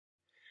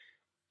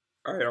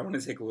All right, I want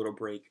to take a little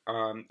break.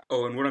 Oh,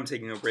 and what I'm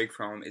taking a break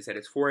from is that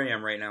it's 4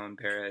 a.m. right now in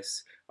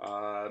Paris.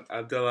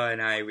 Abdullah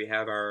and I, we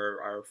have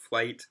our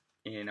flight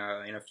in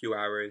a few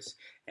hours,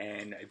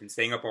 and I've been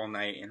staying up all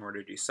night in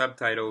order to do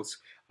subtitles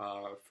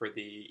for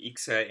the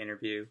EXA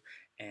interview,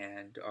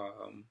 and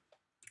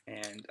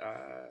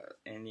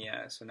and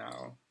yeah. So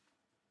now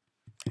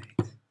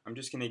I'm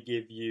just gonna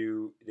give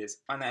you this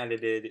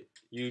unedited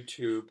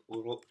YouTube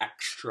little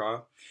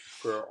extra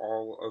for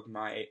all of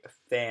my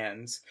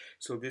fans.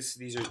 So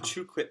these are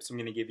two clips I'm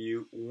gonna give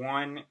you.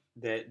 One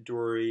that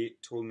Dory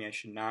told me I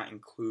should not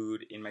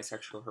include in my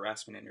sexual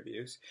harassment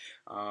interviews.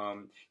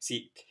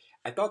 See,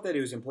 I thought that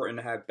it was important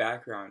to have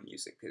background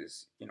music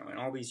because, you know, in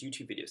all these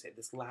YouTube videos they have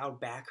this loud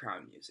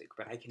background music,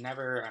 but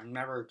I'm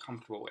never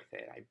comfortable with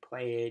it. I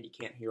play it, you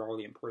can't hear all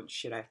the important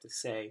shit I have to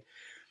say.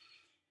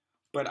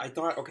 But I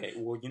thought, okay,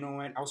 well, you know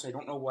what? Also, I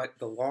don't know what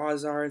the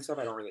laws are and stuff.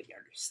 I don't really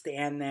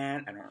understand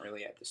that. I don't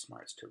really have the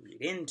smarts to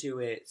read into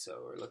it,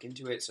 or look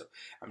into it. So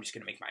I'm just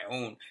gonna make my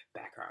own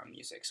background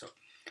music. So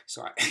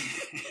I,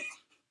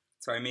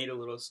 so I made a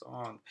little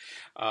song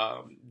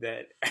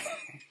that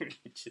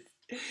just,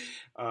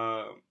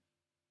 um,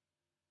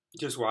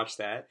 just watch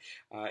that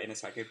in a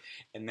second.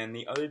 And then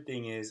the other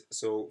thing is,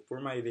 so for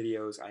my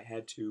videos, I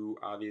had to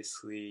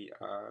obviously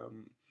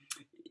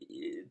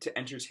to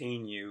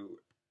entertain you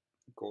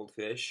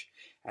goldfish,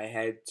 I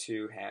had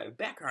to have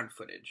background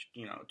footage,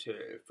 you know,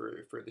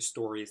 for the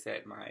stories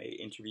that my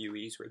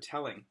interviewees were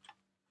telling.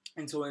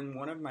 And so in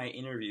one of my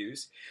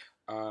interviews,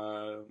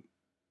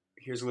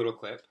 here's a little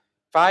clip.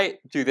 If I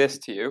do this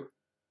to you,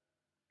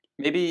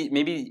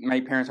 maybe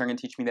my parents aren't going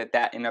to teach me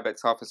that in of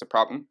itself is a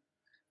problem.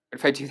 But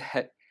if I do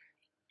that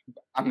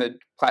on the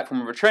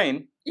platform of a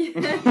train, you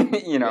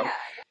know. Yeah.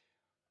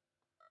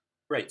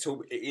 Right.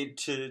 So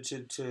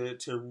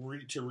to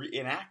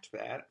reenact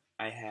that,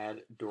 I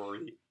had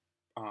Dory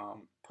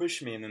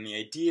push me, and then the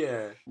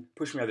idea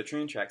push me out of the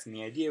train tracks, and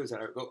the idea was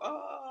that I would go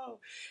oh,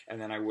 and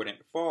then I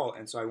wouldn't fall,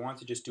 and so I wanted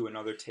to just do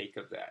another take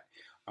of that.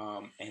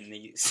 And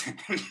the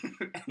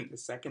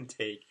second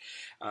take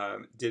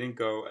didn't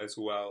go as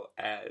well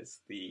as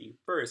the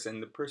first.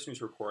 And the person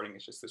who's recording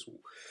is just this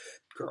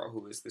girl who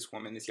was this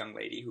woman, this young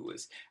lady who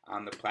was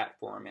on the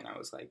platform. And I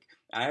was like,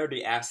 I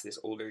already asked this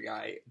older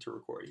guy to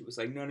record. He was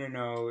like,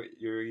 no,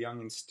 you're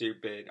young and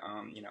stupid.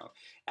 You know,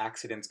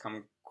 accidents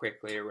come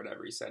quickly or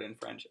whatever he said in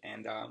French.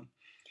 And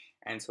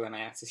so then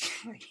I asked this,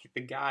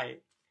 the guy,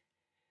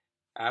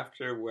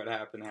 after what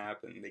happened,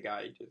 the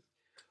guy just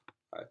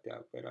fucked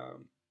up. But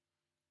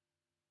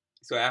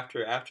so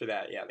after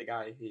that, yeah, the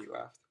guy, he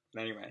left.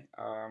 But anyway,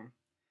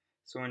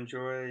 so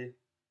enjoy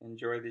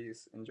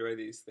these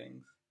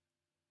things.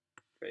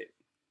 Great.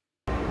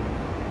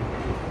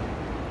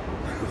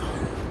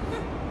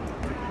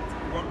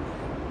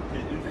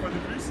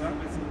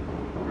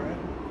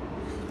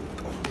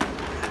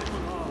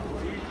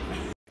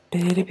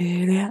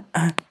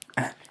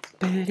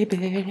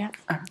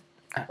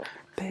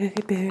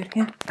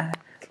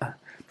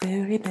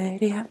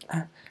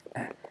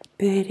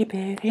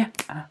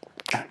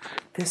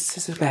 This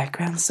is a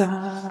background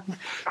song.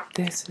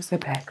 This is a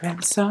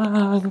background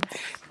song.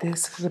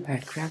 This is a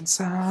background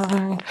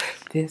song.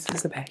 This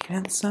is a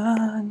background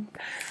song.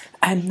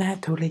 I'm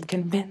not totally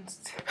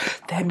convinced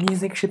that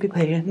music should be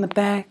playing in the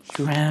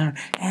background,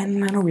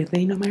 and I don't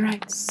really know my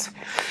rights,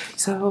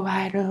 so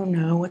I don't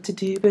know what to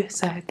do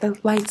beside the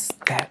lights.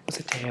 That was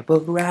a terrible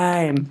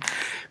rhyme,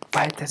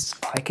 but that's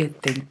all I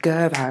could think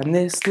of on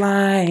this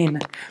line.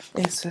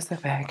 This is the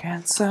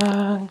background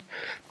song.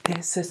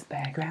 This is the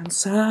background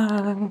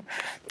song.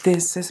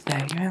 This is the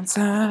background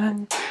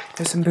song.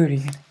 There's some booty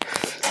in it.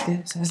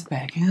 This is the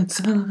background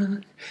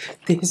song.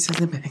 This is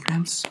the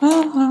background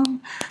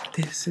song.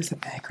 This is the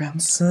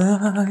background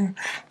song.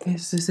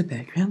 This is the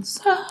background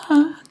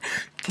song.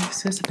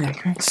 This is the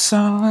background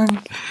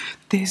song.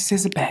 This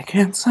is the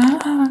background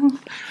song.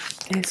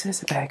 This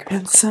is the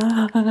background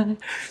song.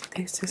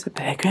 This is the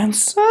background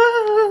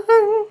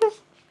song.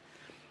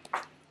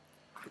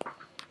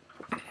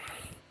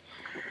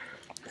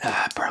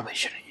 I probably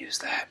shouldn't use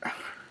that.